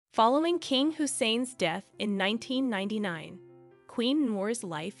Following King Hussein's death in 1999, Queen Noor's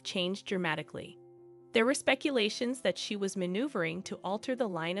life changed dramatically. There were speculations that she was maneuvering to alter the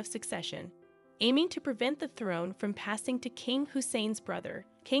line of succession, aiming to prevent the throne from passing to King Hussein's brother,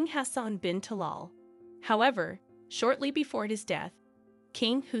 King Hassan bin Talal. However, shortly before his death,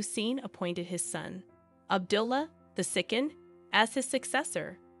 King Hussein appointed his son, Abdullah II, as his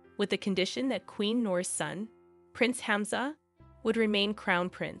successor, with the condition that Queen Noor's son, Prince Hamzah, would remain crown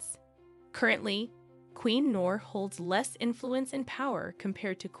prince. Currently, Queen Noor holds less influence and power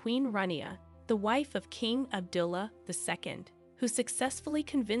compared to Queen Rania, the wife of King Abdullah II, who successfully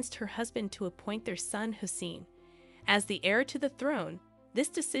convinced her husband to appoint their son Hussein as the heir to the throne. This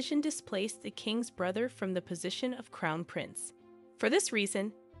decision displaced the king's brother from the position of crown prince. For this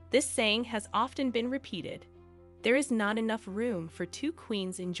reason, this saying has often been repeated: there is not enough room for two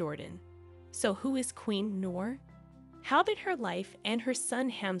queens in Jordan. So who is Queen Noor? How did her life and her son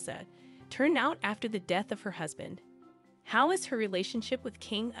Hamzah turn out after the death of her husband? How is her relationship with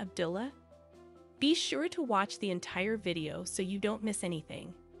King Abdullah? Be sure to watch the entire video so you don't miss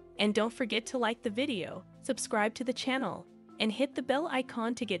anything. And don't forget to like the video, subscribe to the channel, and hit the bell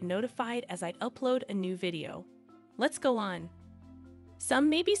icon to get notified as I upload a new video. Let's go on. Some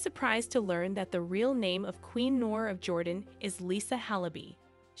may be surprised to learn that the real name of Queen Noor of Jordan is Lisa Halaby.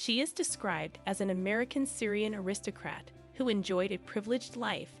 She is described as an American Syrian aristocrat who enjoyed a privileged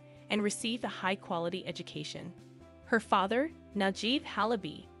life and received a high-quality education. Her father, Najib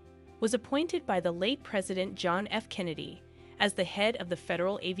Halaby, was appointed by the late President John F. Kennedy as the head of the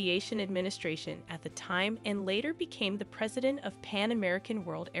Federal Aviation Administration at the time and later became the president of Pan American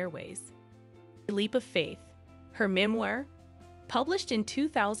World Airways. A Leap of Faith, her memoir, published in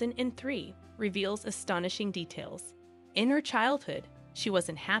 2003, reveals astonishing details. In her childhood, she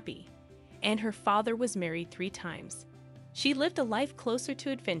wasn't happy, and her father was married 3 times. She lived a life closer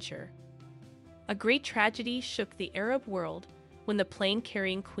to adventure. A great tragedy shook the Arab world when the plane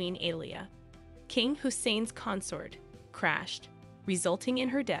carrying Queen Alia, King Hussein's consort, crashed, resulting in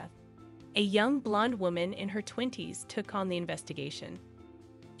her death. A young blonde woman in her 20s took on the investigation.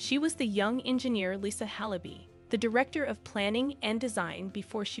 She was the young engineer Lisa Halaby, the director of planning and design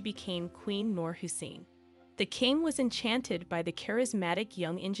before she became Queen Noor Hussein. The king was enchanted by the charismatic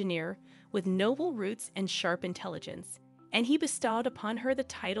young engineer with noble roots and sharp intelligence, and he bestowed upon her the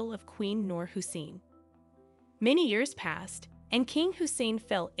title of Queen Noor Hussein. Many years passed, and King Hussein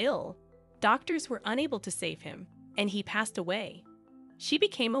fell ill. Doctors were unable to save him, and he passed away. She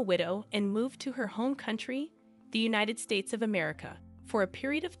became a widow and moved to her home country, the United States of America, for a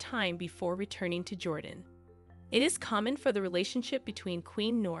period of time before returning to Jordan. It is common for the relationship between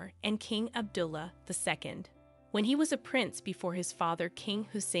Queen Noor and King Abdullah II, when he was a prince before his father King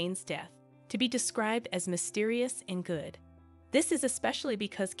Hussein's death, to be described as mysterious and good. This is especially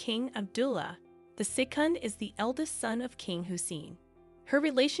because King Abdullah II is the eldest son of King Hussein. Her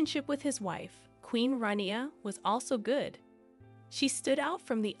relationship with his wife, Queen Rania, was also good. She stood out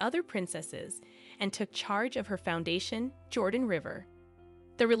from the other princesses and took charge of her foundation, Jordan River.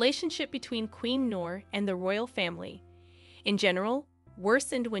 The relationship between Queen Noor and the royal family, in general,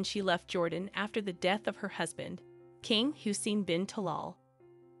 worsened when she left Jordan after the death of her husband, King Hussein bin Talal.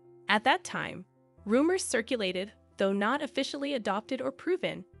 At that time, rumors circulated, though not officially adopted or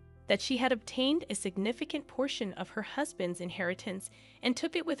proven, that she had obtained a significant portion of her husband's inheritance and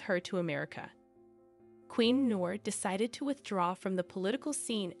took it with her to America. Queen Noor decided to withdraw from the political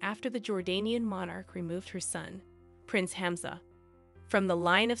scene after the Jordanian monarch removed her son, Prince Hamzah, from the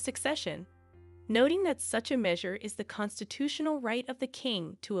line of succession, noting that such a measure is the constitutional right of the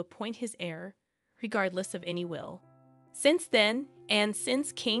king to appoint his heir, regardless of any will. Since then, and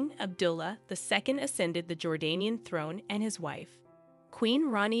since King Abdullah II ascended the Jordanian throne and his wife, Queen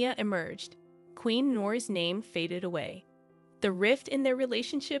Rania emerged, Queen Noor's name faded away. The rift in their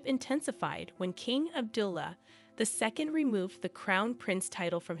relationship intensified when King Abdullah II removed the crown prince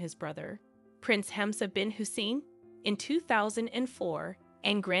title from his brother, Prince Hamzah bin Hussein, in 2004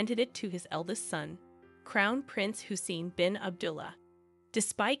 and granted it to his eldest son, Crown Prince Hussein bin Abdullah.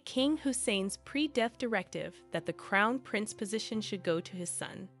 Despite King Hussein's pre-death directive that the crown prince position should go to his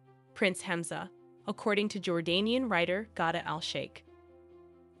son, Prince Hamzah, according to Jordanian writer Ghada al-Sheikh.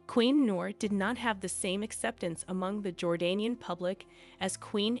 Queen Noor did not have the same acceptance among the Jordanian public as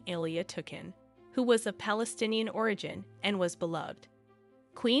Queen Alia took in, who was of Palestinian origin and was beloved.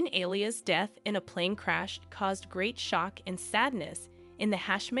 Queen Alia's death in a plane crash caused great shock and sadness in the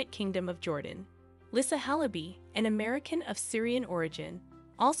Hashemite Kingdom of Jordan. Lisa Halaby, an American of Syrian origin,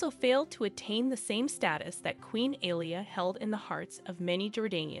 also failed to attain the same status that Queen Alia held in the hearts of many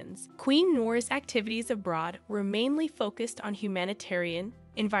Jordanians. Queen Noor's activities abroad were mainly focused on humanitarian,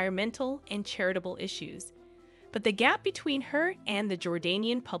 environmental, and charitable issues. But the gap between her and the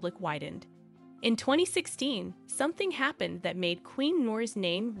Jordanian public widened. In 2016, something happened that made Queen Noor's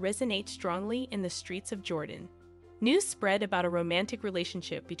name resonate strongly in the streets of Jordan. News spread about a romantic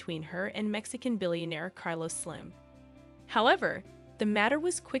relationship between her and Mexican billionaire Carlos Slim. However, the matter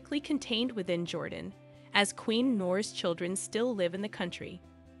was quickly contained within Jordan, as Queen Noor's children still live in the country.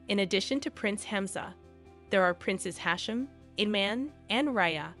 In addition to Prince Hamzah, there are Princes Hashim, Iman, and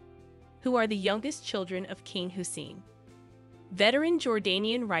Raya, who are the youngest children of King Hussein. Veteran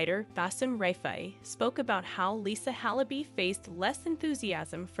Jordanian writer Bassem Rifai spoke about how Lisa Halaby faced less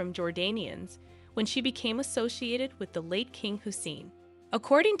enthusiasm from Jordanians when she became associated with the late King Hussein.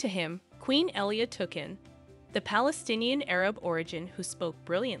 According to him, Queen Elia Tukin, the Palestinian Arab origin who spoke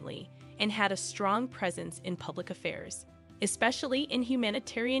brilliantly and had a strong presence in public affairs, especially in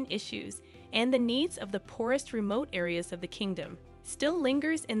humanitarian issues and the needs of the poorest remote areas of the kingdom, still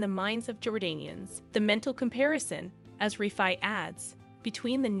lingers in the minds of Jordanians. The mental comparison, as Rifai adds,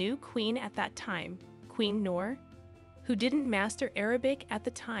 between the new queen at that time, Queen Noor, who didn't master Arabic at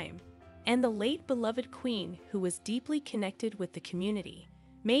the time, and the late beloved queen who was deeply connected with the community,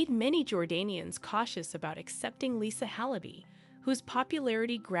 made many Jordanians cautious about accepting Lisa Halaby, whose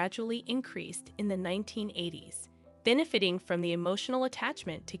popularity gradually increased in the 1980s, benefiting from the emotional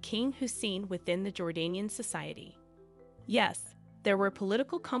attachment to King Hussein within the Jordanian society. Yes, there were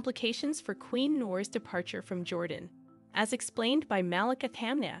political complications for Queen Noor's departure from Jordan, as explained by Malik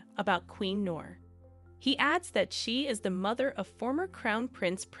Athamna about Queen Noor. He adds that she is the mother of former Crown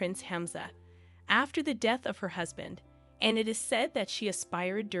Prince Hamzah, after the death of her husband, and it is said that she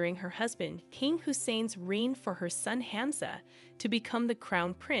aspired during her husband King Hussein's reign for her son Hamzah to become the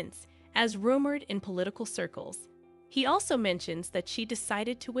Crown Prince, as rumored in political circles. He also mentions that she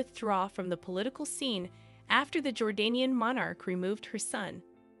decided to withdraw from the political scene after the Jordanian monarch removed her son,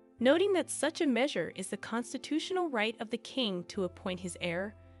 noting that such a measure is the constitutional right of the king to appoint his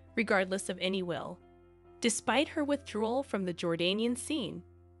heir, regardless of any will. Despite her withdrawal from the Jordanian scene,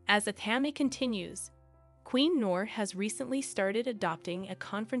 as Athame continues, Queen Noor has recently started adopting a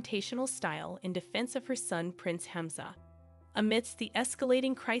confrontational style in defense of her son Prince Hamzah, amidst the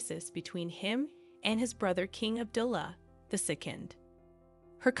escalating crisis between him and his brother King Abdullah II.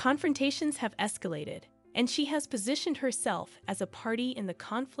 Her confrontations have escalated, and she has positioned herself as a party in the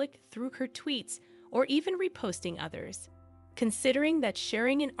conflict through her tweets or even reposting others, considering that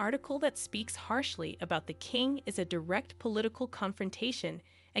sharing an article that speaks harshly about the king is a direct political confrontation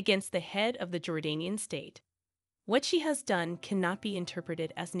against the head of the Jordanian state. What she has done cannot be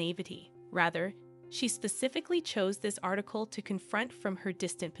interpreted as naivety. Rather, she specifically chose this article to confront from her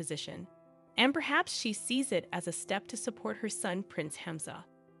distant position, and perhaps she sees it as a step to support her son Prince Hamzah.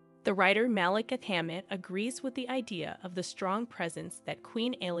 The writer Malik Athamit agrees with the idea of the strong presence that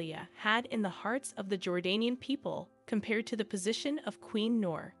Queen Elia had in the hearts of the Jordanian people compared to the position of Queen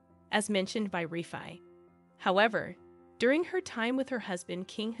Noor, as mentioned by Rifai. However, during her time with her husband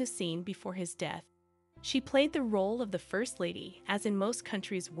King Hussein before his death, she played the role of the First Lady, as in most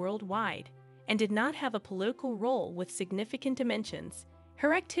countries worldwide, and did not have a political role with significant dimensions.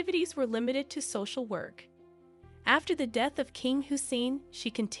 Her activities were limited to social work. After the death of King Hussein, she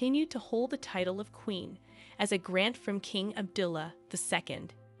continued to hold the title of Queen as a grant from King Abdullah II,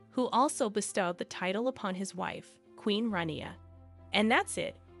 who also bestowed the title upon his wife, Queen Rania. And that's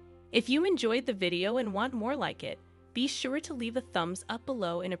it. If you enjoyed the video and want more like it, be sure to leave a thumbs up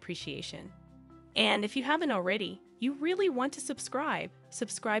below in appreciation. And if you haven't already, you really want to subscribe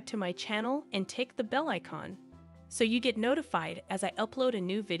to my channel and tick the bell icon so you get notified as I upload a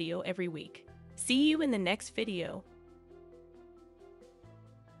new video every week. See you in the next video.